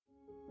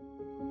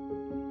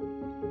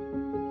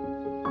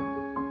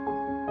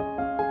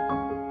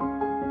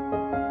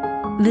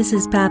This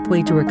is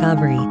Pathway to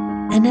Recovery,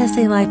 an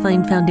SA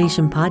Lifeline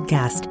Foundation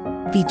podcast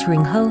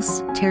featuring hosts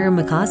Tara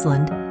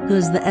McCausland, who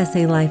is the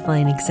SA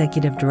Lifeline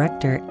Executive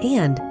Director,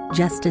 and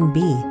Justin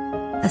B.,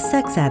 a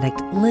sex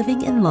addict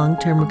living in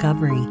long-term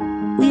recovery.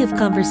 We have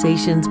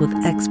conversations with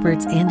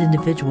experts and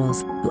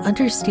individuals who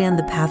understand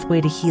the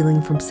pathway to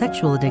healing from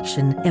sexual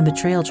addiction and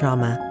betrayal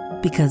trauma,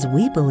 because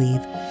we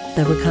believe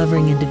that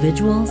recovering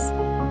individuals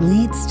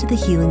leads to the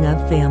healing of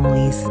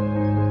families.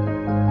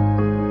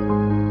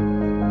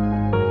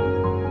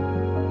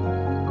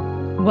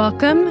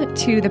 Welcome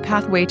to the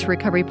Pathway to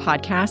Recovery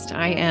podcast.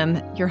 I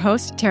am your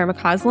host, Tara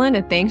McCausland,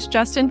 and thanks,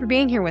 Justin, for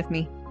being here with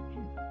me.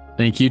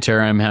 Thank you,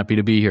 Tara. I'm happy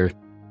to be here.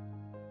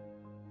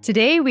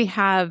 Today, we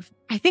have,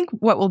 I think,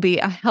 what will be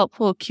a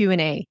helpful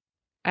Q&A.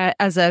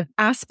 As an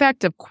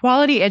aspect of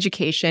quality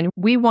education,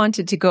 we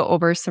wanted to go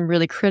over some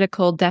really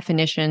critical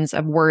definitions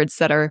of words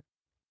that are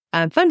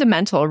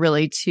fundamental,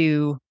 really,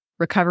 to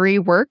recovery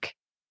work.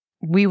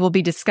 We will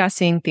be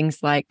discussing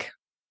things like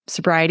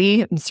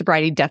sobriety and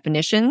sobriety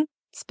definition,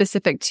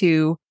 specific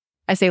to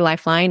SA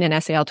Lifeline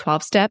and SAL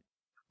 12-step.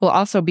 We'll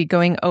also be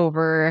going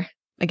over,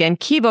 again,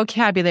 key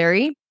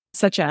vocabulary,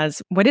 such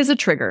as what is a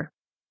trigger?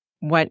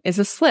 What is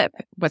a slip?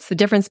 What's the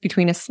difference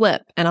between a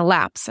slip and a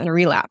lapse and a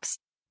relapse?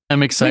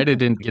 I'm excited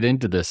to get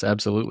into this.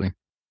 Absolutely.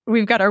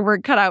 We've got our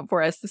work cut out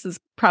for us. This is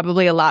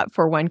probably a lot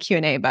for one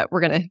Q&A, but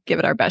we're going to give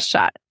it our best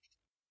shot.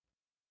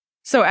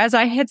 So as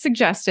I had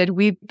suggested,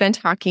 we've been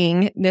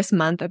talking this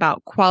month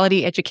about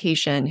quality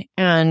education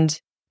and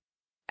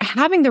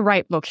having the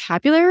right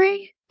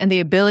vocabulary and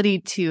the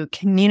ability to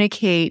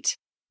communicate,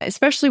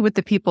 especially with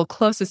the people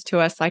closest to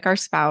us, like our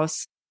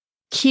spouse,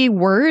 key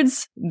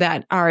words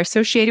that are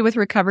associated with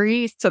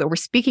recovery so that we're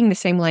speaking the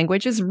same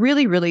language is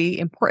really, really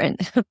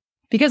important.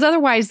 Because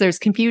otherwise there's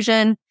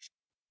confusion,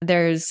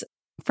 there's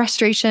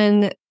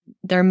frustration,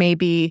 there may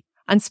be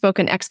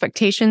unspoken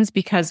expectations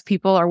because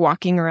people are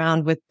walking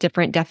around with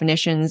different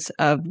definitions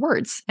of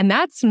words, and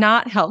that's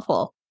not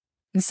helpful.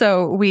 And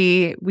so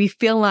we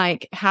feel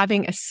like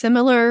having a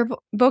similar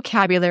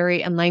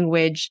vocabulary and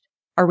language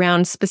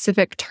around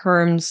specific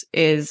terms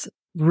is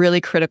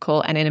really critical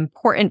and an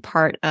important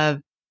part of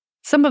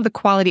some of the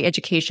quality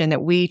education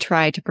that we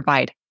try to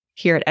provide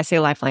here at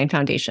SA Lifeline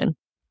Foundation.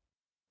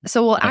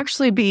 So we'll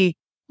actually be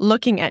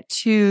looking at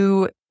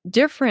two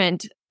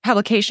different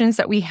publications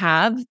that we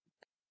have,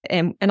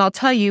 and I'll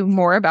tell you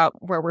more about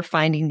where we're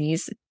finding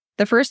these.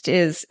 The first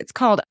is, it's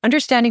called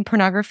Understanding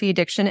Pornography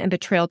Addiction and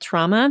Betrayal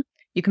Trauma.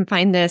 You can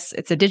find this,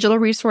 it's a digital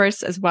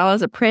resource as well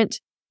as a print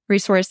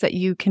resource that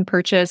you can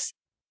purchase,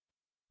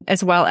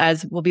 as well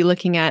as we'll be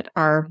looking at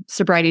our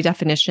sobriety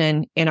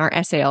definition in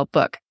our SAL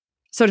book.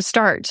 So to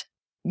start,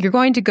 you're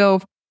going to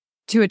go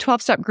to a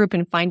 12-step group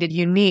and find a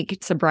unique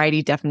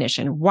sobriety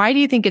definition. Why do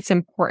you think it's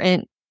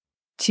important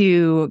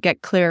to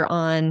get clear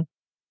on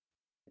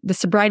the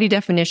sobriety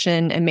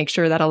definition and make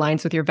sure that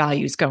aligns with your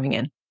values going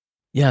in?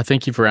 Yeah,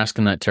 thank you for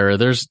asking that, Tara.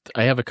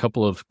 I have a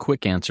couple of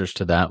quick answers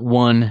to that.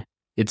 One,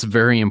 it's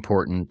very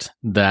important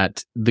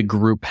that the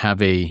group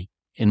have in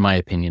my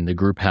opinion,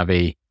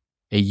 a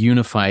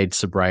unified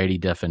sobriety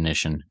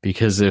definition.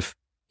 Because if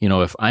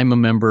I'm a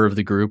member of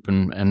the group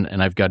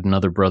and I've got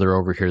another brother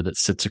over here that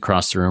sits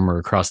across the room or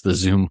across the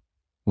Zoom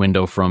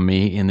window from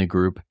me in the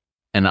group,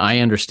 and I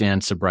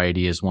understand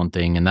sobriety is one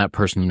thing, and that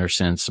person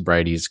understands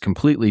sobriety is a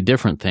completely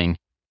different thing,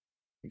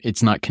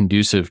 it's not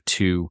conducive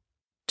to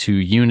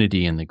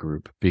unity in the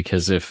group.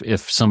 Because if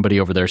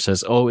somebody over there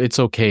says, oh, it's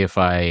okay if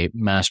I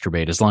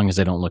masturbate as long as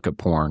I don't look at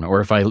porn,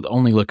 or if I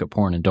only look at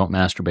porn and don't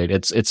masturbate,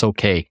 it's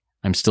okay,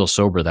 I'm still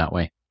sober that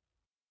way.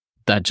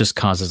 That just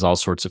causes all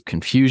sorts of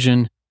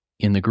confusion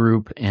in the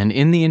group and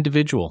in the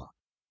individual,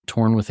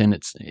 torn within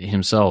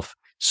himself.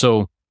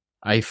 So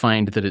I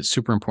find that it's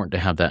super important to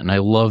have that. And I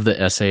love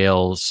that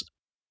SAL's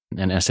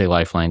and SA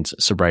Lifeline's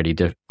sobriety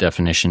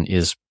definition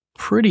is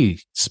pretty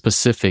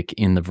specific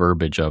in the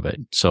verbiage of it.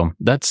 So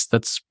that's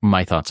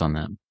my thoughts on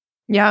that.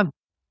 Yeah.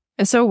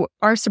 And so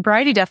our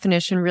sobriety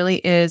definition really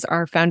is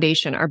our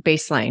foundation, our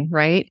baseline,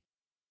 right?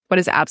 What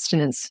does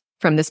abstinence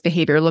from this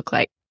behavior look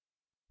like?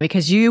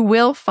 Because you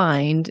will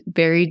find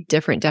very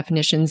different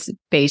definitions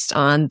based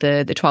on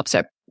the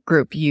 12-step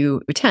group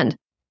you attend.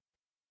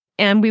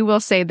 And we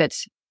will say that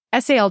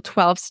SAL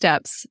 12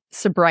 steps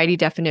sobriety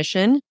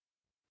definition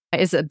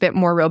is a bit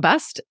more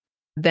robust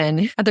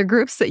than other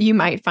groups that you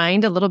might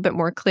find a little bit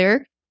more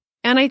clear.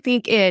 And I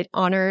think it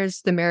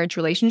honors the marriage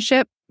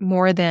relationship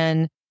more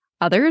than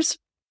others.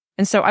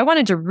 And so I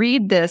wanted to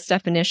read this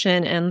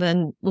definition and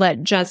then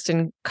let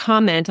Justin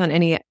comment on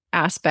any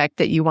aspect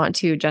that you want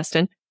to,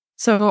 Justin.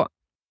 So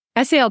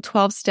SAL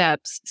 12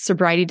 steps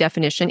sobriety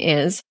definition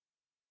is,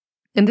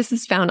 and this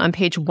is found on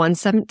page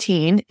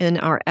 117 in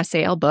our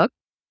SAL book,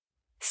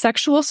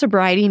 sexual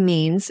sobriety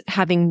means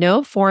having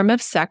no form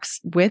of sex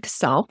with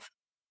self,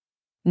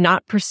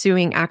 not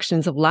pursuing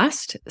actions of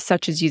lust,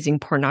 such as using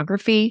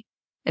pornography,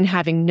 and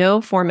having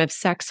no form of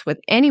sex with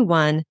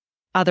anyone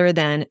other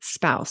than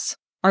spouse.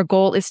 Our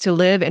goal is to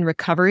live in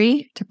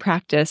recovery, to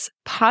practice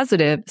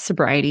positive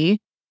sobriety,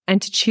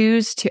 and to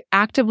choose to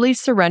actively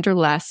surrender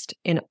lust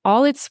in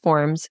all its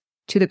forms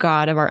to the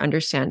God of our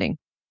understanding.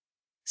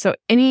 So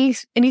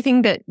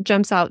anything that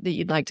jumps out that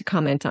you'd like to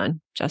comment on,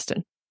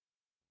 Justin?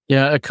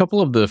 Yeah, a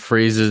couple of the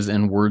phrases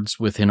and words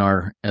within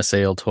our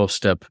SAL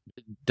 12-step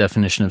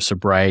definition of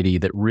sobriety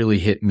that really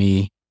hit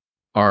me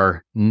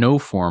are no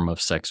form of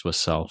sex with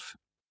self.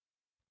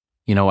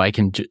 I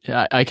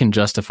can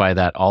justify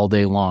that all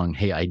day long.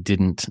 Hey, I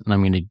didn't, and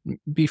I'm going to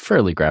be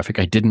fairly graphic.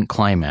 I didn't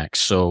climax,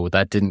 so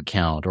that didn't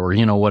count, or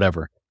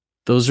whatever.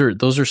 Those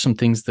are some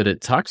things that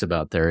it talks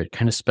about there. It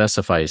kind of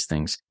specifies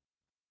things.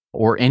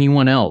 Or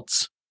anyone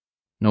else.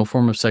 No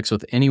form of sex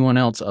with anyone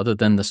else other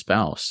than the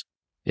spouse.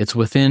 It's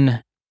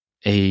within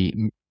a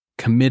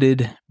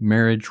committed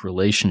marriage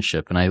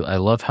relationship, and I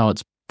love how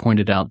it's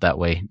pointed out that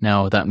way.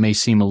 Now, that may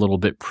seem a little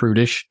bit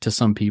prudish to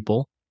some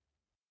people,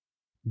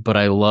 but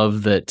I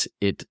love that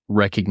it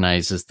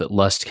recognizes that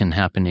lust can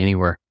happen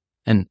anywhere.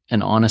 And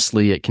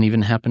honestly, it can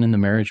even happen in the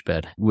marriage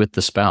bed with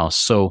the spouse.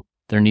 So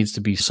there needs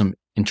to be some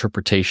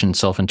interpretation,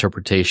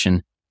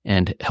 self-interpretation,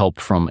 and help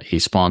from a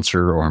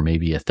sponsor or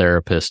maybe a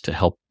therapist to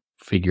help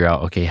figure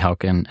out, okay, how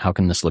can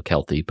this look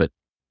healthy? But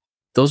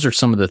those are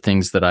some of the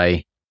things that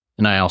I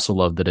also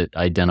love that it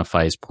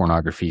identifies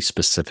pornography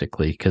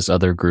specifically, because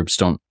other groups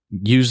don't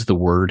use the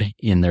word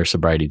in their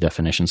sobriety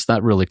definitions.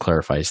 That really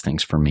clarifies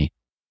things for me.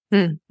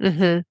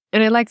 Mm-hmm.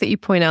 And I like that you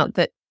point out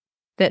that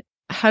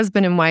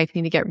husband and wife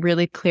need to get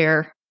really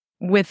clear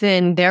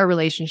within their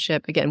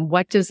relationship. Again,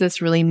 what does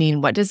this really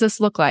mean? What does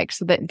this look like?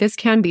 So that this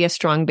can be a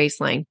strong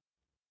baseline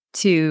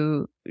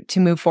to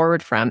move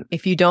forward from.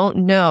 If you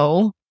don't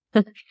know,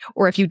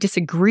 or if you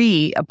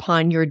disagree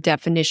upon your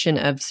definition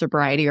of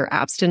sobriety or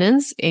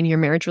abstinence in your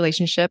marriage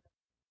relationship,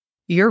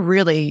 you're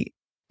really,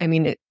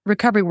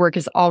 recovery work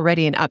is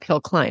already an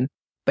uphill climb,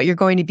 but you're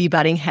going to be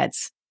butting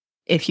heads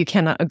if you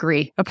cannot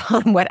agree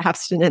upon what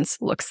abstinence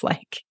looks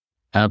like.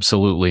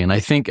 Absolutely. And I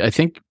think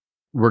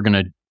we're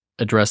going to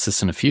address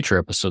this in a future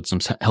episode, some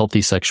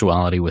healthy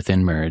sexuality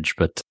within marriage.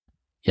 But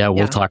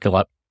we'll talk a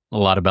lot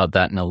about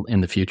that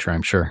in the future,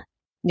 I'm sure.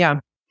 Yeah.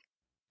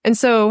 And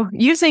so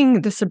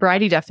using the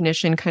sobriety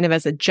definition kind of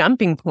as a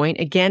jumping point,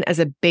 again, as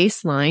a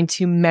baseline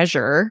to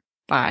measure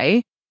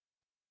by,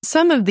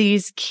 some of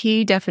these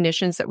key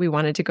definitions that we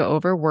wanted to go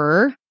over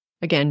were,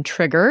 again,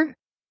 trigger.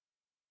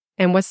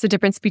 And what's the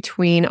difference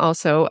between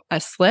also a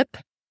slip,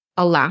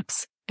 a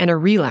lapse, and a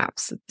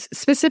relapse?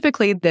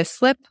 Specifically, the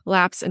slip,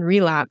 lapse, and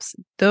relapse,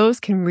 those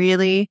can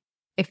really,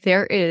 if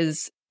there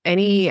is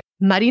any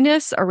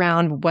muddiness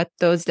around what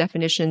those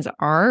definitions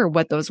are or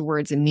what those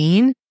words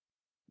mean,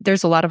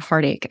 there's a lot of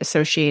heartache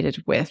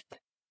associated with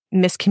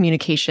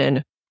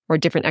miscommunication or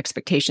different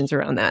expectations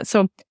around that.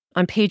 So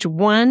on page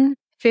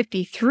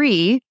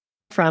 153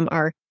 from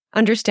our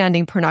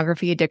Understanding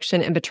Pornography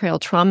Addiction and Betrayal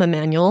Trauma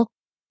Manual,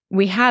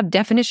 we have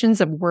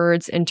definitions of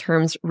words and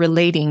terms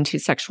relating to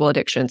sexual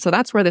addiction. So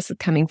that's where this is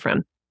coming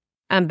from.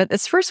 But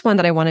this first one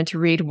that I wanted to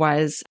read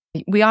was,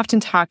 we often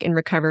talk in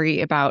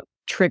recovery about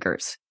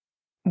triggers.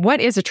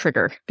 What is a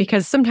trigger?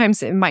 Because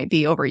sometimes it might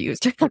be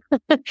overused.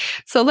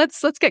 So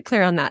let's get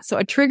clear on that. So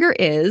a trigger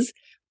is,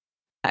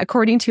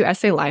 according to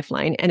SA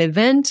Lifeline, an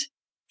event,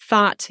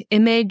 thought,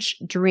 image,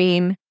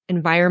 dream,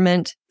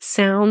 environment,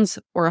 sounds,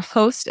 or a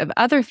host of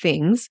other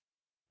things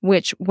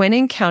which, when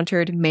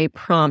encountered, may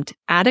prompt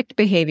addict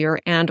behavior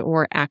and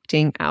or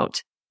acting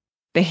out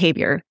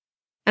behavior.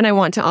 And I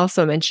want to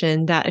also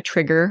mention that a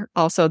trigger,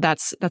 also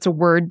that's a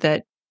word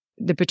that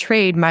the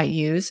betrayed might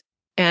use,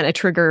 and a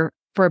trigger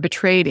for a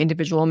betrayed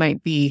individual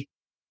might be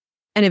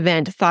an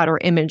event, thought, or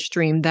image,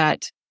 dream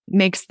that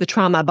makes the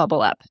trauma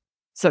bubble up,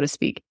 so to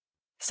speak.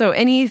 So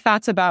any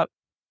thoughts about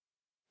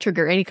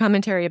trigger? Any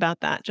commentary about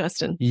that,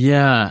 Justin?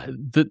 Yeah,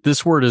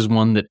 this word is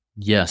one that,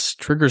 yes,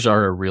 triggers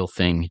are a real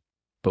thing.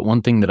 But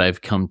one thing that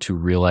I've come to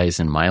realize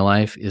in my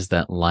life is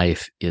that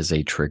life is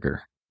a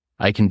trigger.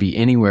 I can be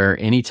anywhere,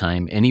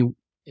 anytime,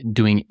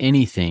 doing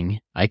anything.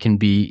 I can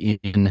be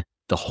in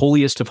the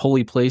holiest of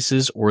holy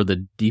places or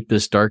the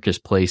deepest,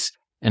 darkest place,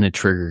 and a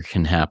trigger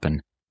can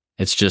happen.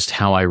 It's just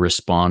how I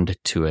respond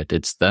to it.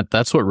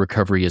 That's what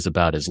recovery is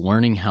about, is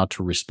learning how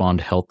to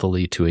respond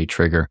healthily to a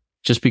trigger.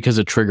 Just because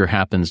a trigger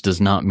happens does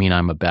not mean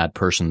I'm a bad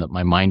person, that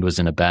my mind was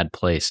in a bad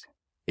place.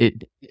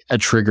 A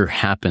trigger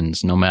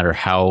happens no matter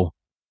how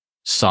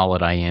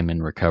solid I am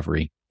in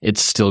recovery.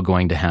 It's still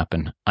going to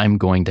happen. I'm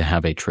going to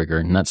have a trigger.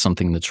 And that's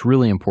something that's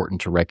really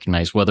important to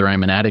recognize. Whether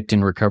I'm an addict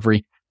in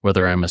recovery,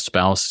 whether I'm a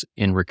spouse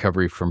in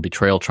recovery from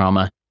betrayal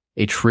trauma,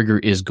 a trigger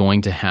is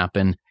going to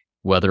happen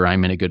whether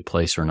I'm in a good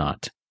place or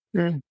not.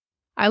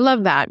 I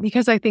love that,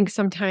 because I think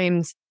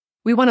sometimes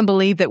we want to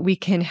believe that we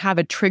can have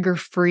a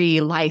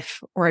trigger-free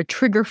life or a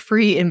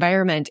trigger-free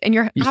environment. And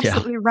you're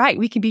absolutely right.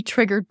 We can be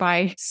triggered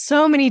by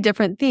so many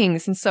different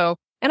things.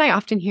 And I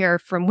often hear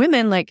from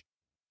women like,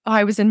 oh,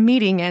 I was in a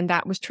meeting and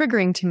that was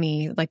triggering to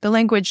me, like the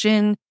language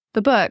in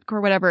the book or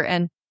whatever.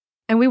 And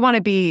we want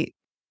to be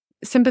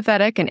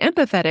sympathetic and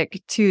empathetic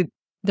to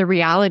the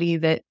reality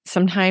that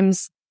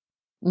sometimes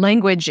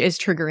language is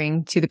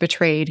triggering to the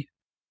betrayed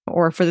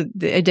or for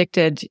the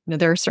addicted.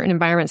 There are certain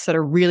environments that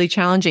are really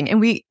challenging, and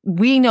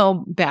we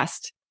know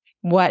best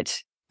what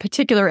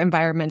particular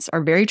environments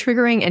are very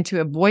triggering and to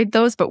avoid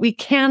those, but we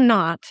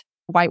cannot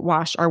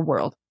whitewash our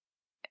world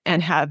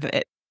and have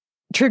it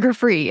trigger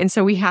free. And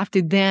so we have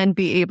to then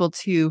be able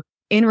to,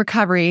 in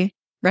recovery,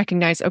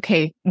 recognize,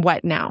 okay,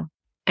 what now?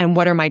 And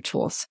what are my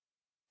tools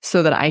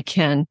so that I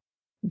can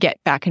get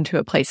back into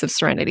a place of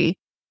serenity?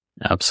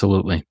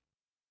 Absolutely.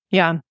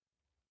 Yeah.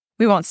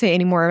 We won't say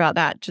any more about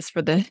that just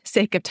for the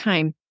sake of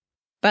time.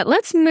 But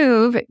let's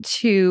move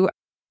to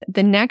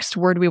the next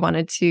word we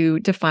wanted to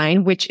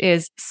define, which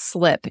is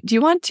slip. Do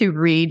you want to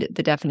read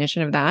the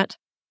definition of that?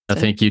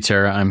 Thank you,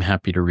 Tara. I'm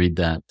happy to read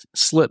that.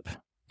 Slip,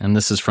 and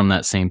this is from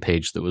that same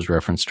page that was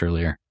referenced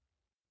earlier.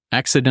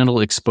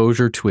 Accidental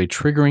exposure to a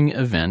triggering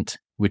event,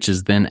 which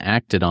is then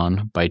acted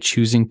on by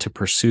choosing to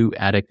pursue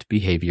addict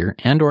behavior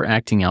and or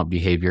acting out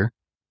behavior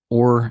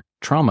or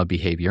trauma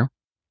behavior,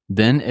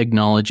 then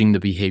acknowledging the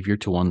behavior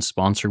to one's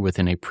sponsor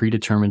within a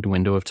predetermined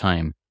window of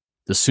time.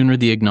 The sooner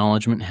the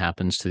acknowledgement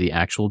happens to the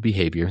actual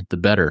behavior, the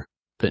better,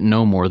 but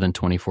no more than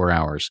 24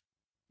 hours.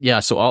 Yeah,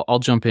 so I'll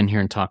jump in here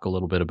and talk a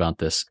little bit about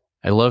this.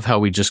 I love how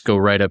we just go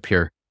right up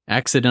here.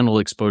 Accidental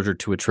exposure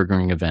to a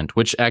triggering event,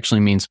 which actually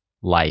means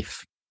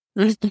life.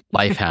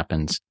 Life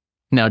happens.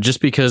 Now, just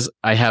because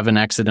I have an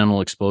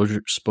accidental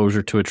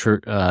exposure to a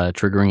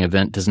triggering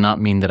event does not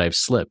mean that I've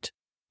slipped.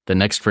 The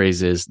next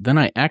phrase is, then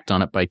I act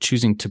on it by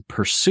choosing to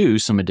pursue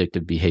some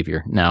addictive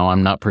behavior. Now,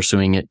 I'm not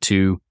pursuing it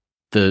to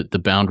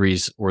the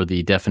boundaries or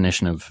the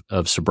definition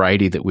of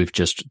sobriety that we've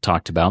just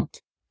talked about.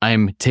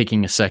 I'm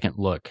taking a second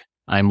look.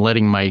 I'm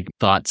letting my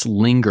thoughts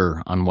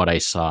linger on what I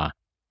saw.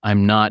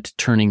 I'm not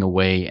turning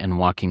away and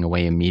walking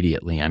away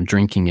immediately. I'm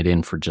drinking it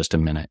in for just a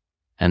minute.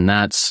 And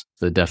that's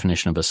the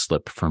definition of a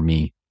slip for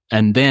me.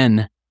 And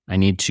then I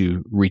need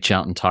to reach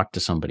out and talk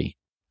to somebody.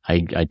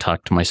 I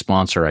talk to my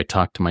sponsor. I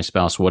talk to my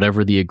spouse,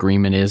 whatever the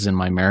agreement is in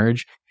my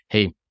marriage.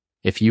 Hey,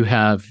 if you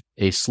have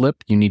a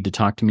slip, you need to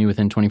talk to me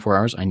within 24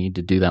 hours. I need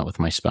to do that with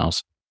my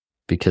spouse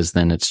because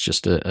then it's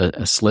just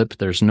a slip.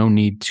 There's no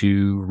need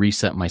to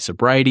reset my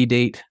sobriety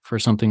date for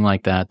something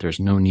like that. There's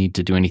no need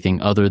to do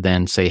anything other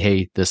than say,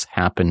 hey, this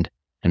happened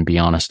and be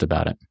honest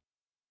about it.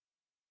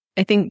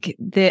 I think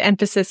the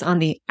emphasis on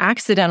the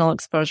accidental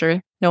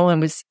exposure, no one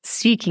was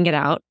seeking it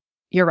out.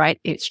 You're right.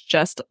 It's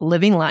just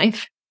living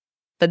life,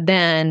 but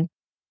then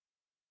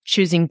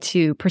choosing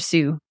to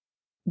pursue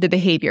the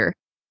behavior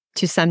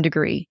to some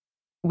degree.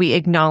 We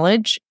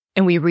acknowledge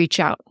and we reach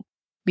out.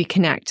 We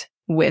connect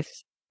with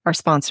our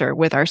sponsor,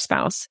 with our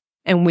spouse,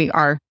 and we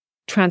are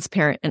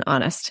transparent and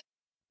honest,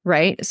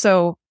 right?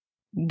 So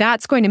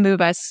that's going to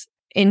move us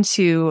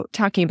into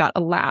talking about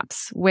a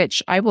lapse,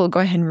 which I will go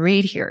ahead and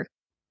read here.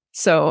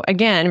 So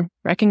again,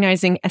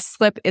 recognizing a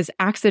slip is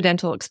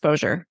accidental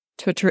exposure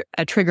to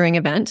a triggering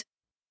event.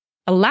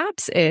 A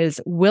lapse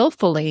is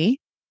willfully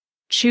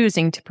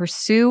choosing to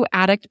pursue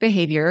addict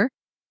behavior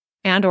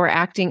and or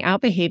acting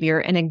out behavior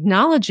and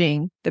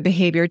acknowledging the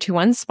behavior to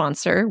one's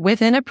sponsor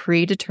within a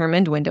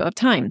predetermined window of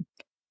time.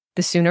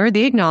 The sooner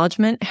the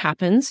acknowledgement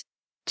happens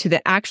to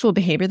the actual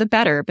behavior, the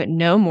better, but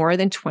no more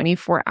than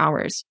 24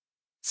 hours.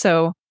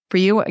 So for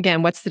you,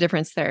 again, what's the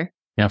difference there?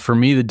 Yeah, for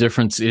me, the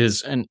difference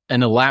is, and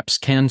a lapse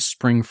can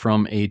spring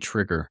from a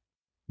trigger.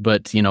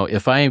 But, you know,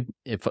 if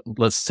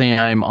let's say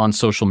I'm on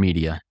social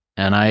media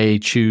and I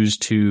choose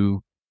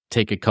to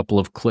take a couple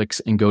of clicks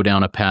and go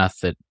down a path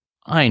that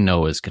I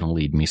know is going to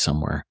lead me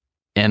somewhere,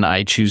 and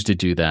I choose to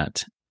do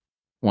that,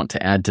 want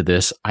to add to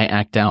this, I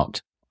act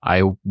out.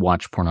 I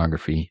watch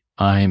pornography.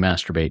 I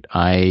masturbate.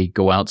 I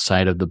go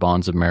outside of the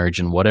bonds of marriage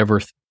and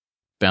whatever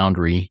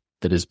boundary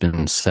that has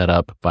been set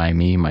up by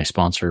me, my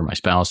sponsor, my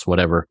spouse,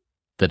 whatever,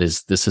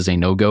 this is a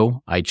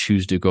no-go. I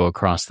choose to go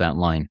across that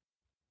line.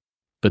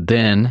 But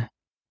then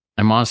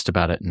I'm honest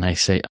about it and I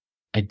say,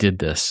 I did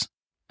this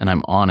and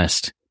I'm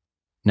honest.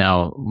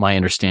 Now, my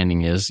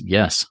understanding is,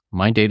 yes,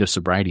 my date of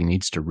sobriety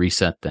needs to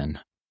reset then.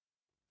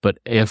 But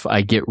if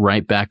I get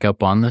right back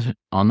up on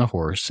the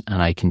horse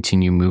and I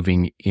continue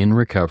moving in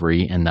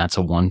recovery, and that's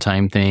a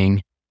one-time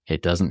thing,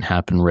 it doesn't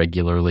happen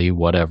regularly,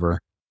 whatever,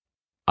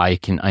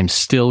 I'm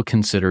still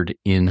considered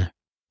in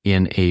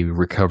a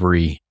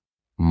recovery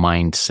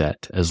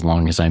mindset as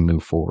long as I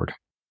move forward.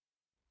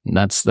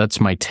 That's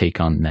my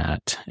take on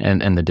that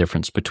and the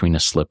difference between a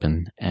slip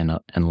and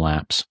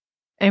lapse.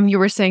 And you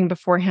were saying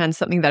beforehand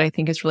something that I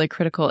think is really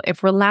critical.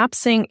 If we're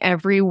lapsing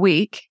every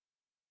week,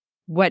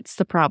 what's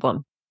the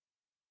problem?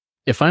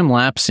 If I'm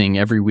lapsing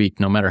every week,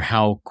 no matter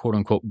how quote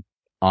unquote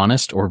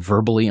honest or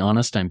verbally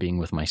honest I'm being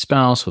with my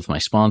spouse, with my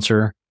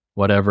sponsor,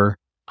 whatever,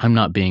 I'm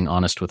not being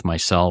honest with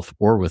myself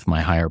or with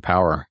my higher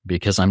power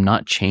because I'm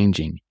not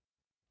changing.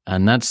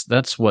 And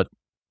that's what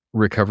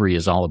recovery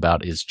is all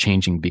about, is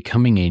changing,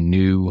 becoming a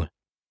new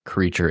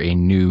creature, a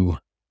new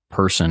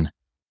person.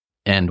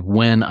 And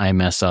when I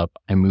mess up,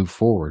 I move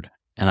forward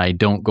and I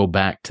don't go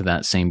back to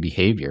that same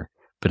behavior.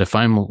 But if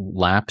I'm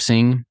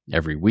lapsing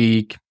every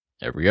week,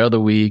 every other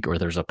week, or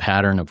there's a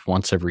pattern of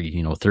once every,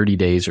 30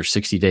 days or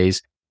 60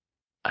 days,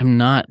 I'm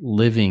not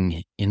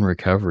living in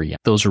recovery.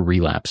 Those are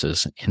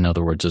relapses, in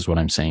other words, is what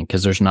I'm saying,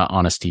 because there's not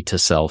honesty to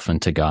self and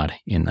to God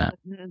in that.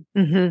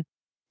 Mm-hmm. Do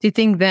you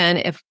think then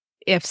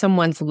if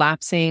someone's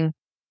lapsing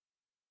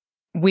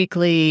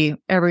weekly,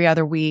 every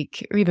other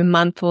week, or even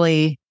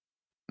monthly,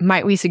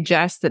 might we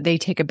suggest that they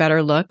take a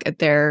better look at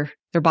their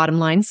bottom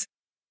lines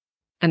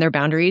and their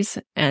boundaries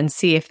and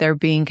see if they're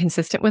being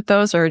consistent with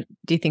those? Or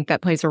do you think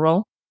that plays a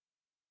role?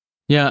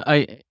 Yeah,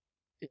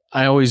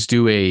 I always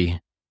do a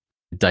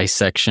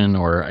dissection,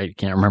 or I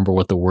can't remember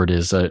what the word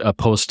is, a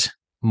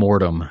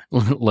post-mortem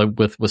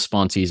with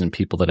sponsees and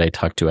people that I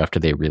talk to after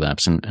they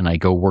relapse. And I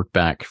go work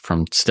back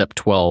from step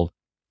 12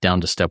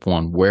 down to step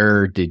 1.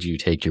 Where did you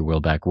take your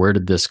will back? Where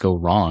did this go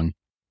wrong?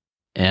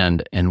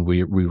 And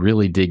we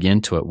really dig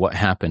into it. What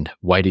happened?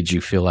 Why did you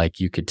feel like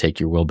you could take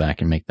your will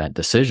back and make that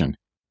decision?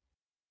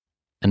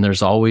 And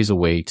there's always a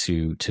way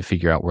to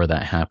figure out where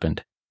that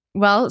happened.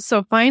 Well,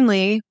 so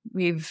finally,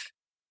 we've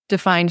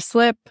defined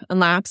slip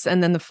and lapse.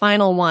 And then the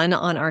final one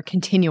on our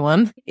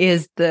continuum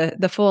is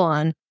the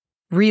full-on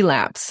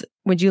relapse.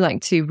 Would you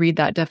like to read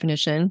that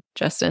definition,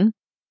 Justin?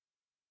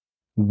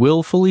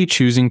 Willfully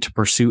choosing to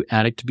pursue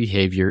addict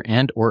behavior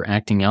and or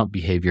acting out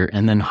behavior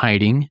and then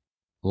hiding,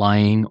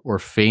 lying, or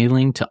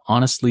failing to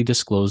honestly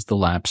disclose the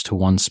lapse to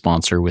one's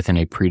sponsor within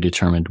a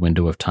predetermined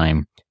window of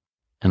time.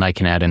 And I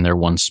can add in there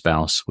one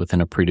spouse within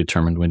a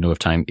predetermined window of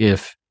time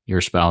if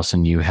your spouse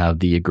and you have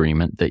the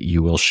agreement that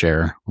you will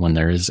share when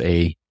there is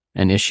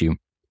an issue.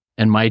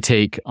 And my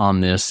take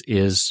on this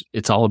is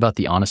it's all about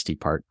the honesty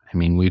part. I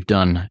mean, we've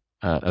done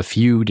a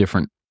few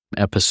different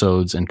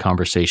episodes and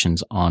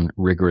conversations on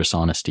rigorous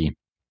honesty.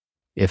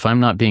 If I'm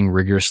not being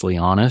rigorously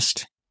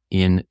honest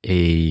in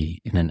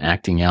an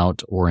acting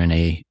out or in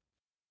a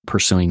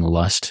pursuing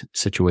lust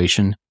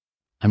situation,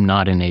 I'm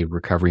not in a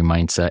recovery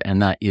mindset,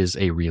 and that is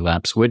a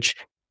relapse, which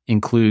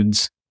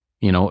includes,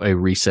 a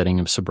resetting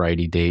of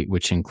sobriety date,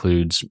 which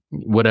includes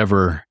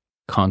whatever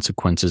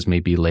consequences may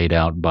be laid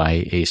out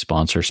by a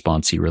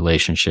sponsor-sponsee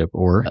relationship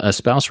or a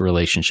spouse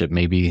relationship.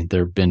 Maybe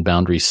there have been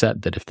boundaries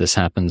set that if this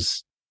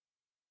happens,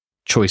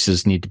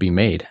 choices need to be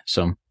made.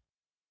 So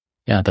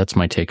yeah, that's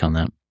my take on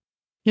that.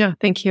 Yeah,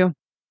 thank you.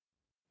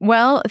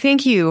 Well,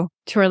 thank you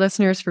to our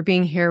listeners for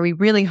being here. We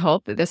really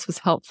hope that this was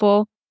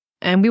helpful.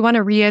 And we want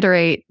to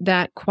reiterate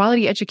that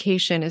quality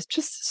education is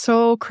just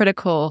so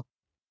critical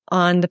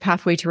on the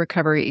pathway to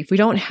recovery. If we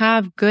don't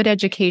have good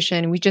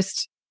education,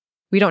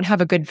 we don't have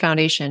a good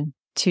foundation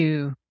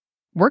to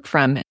work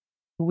from.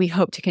 We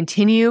hope to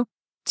continue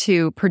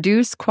to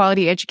produce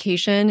quality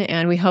education,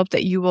 and we hope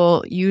that you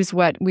will use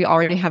what we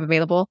already have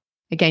available.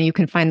 Again, you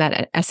can find that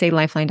at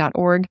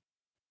salifeline.org,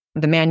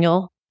 the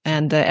manual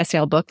and the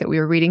SAL book that we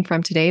were reading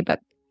from today.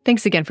 But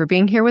thanks again for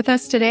being here with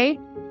us today.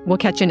 We'll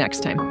catch you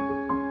next time.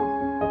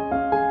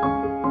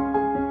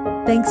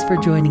 Thanks for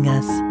joining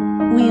us.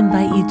 We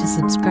invite you to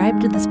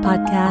subscribe to this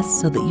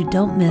podcast so that you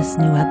don't miss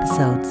new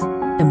episodes.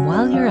 And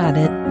while you're at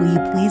it, will you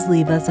please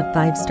leave us a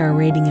 5-star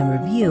rating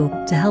and review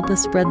to help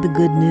us spread the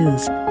good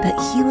news that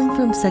healing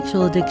from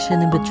sexual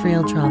addiction and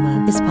betrayal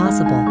trauma is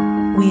possible.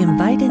 We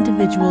invite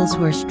individuals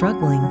who are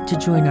struggling to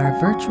join our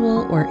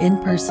virtual or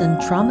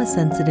in-person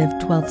trauma-sensitive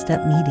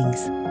 12-step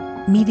meetings.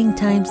 Meeting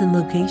times and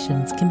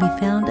locations can be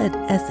found at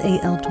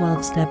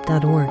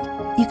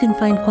sal12step.org. You can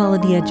find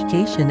quality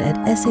education at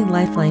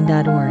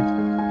salifeline.org.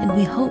 And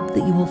we hope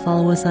that you will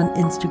follow us on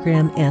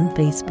Instagram and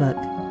Facebook.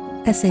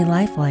 SA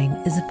Lifeline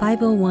is a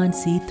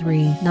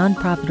 501c3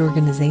 nonprofit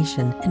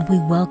organization, and we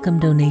welcome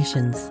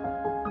donations.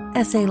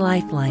 SA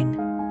Lifeline,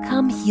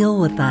 come heal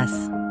with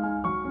us.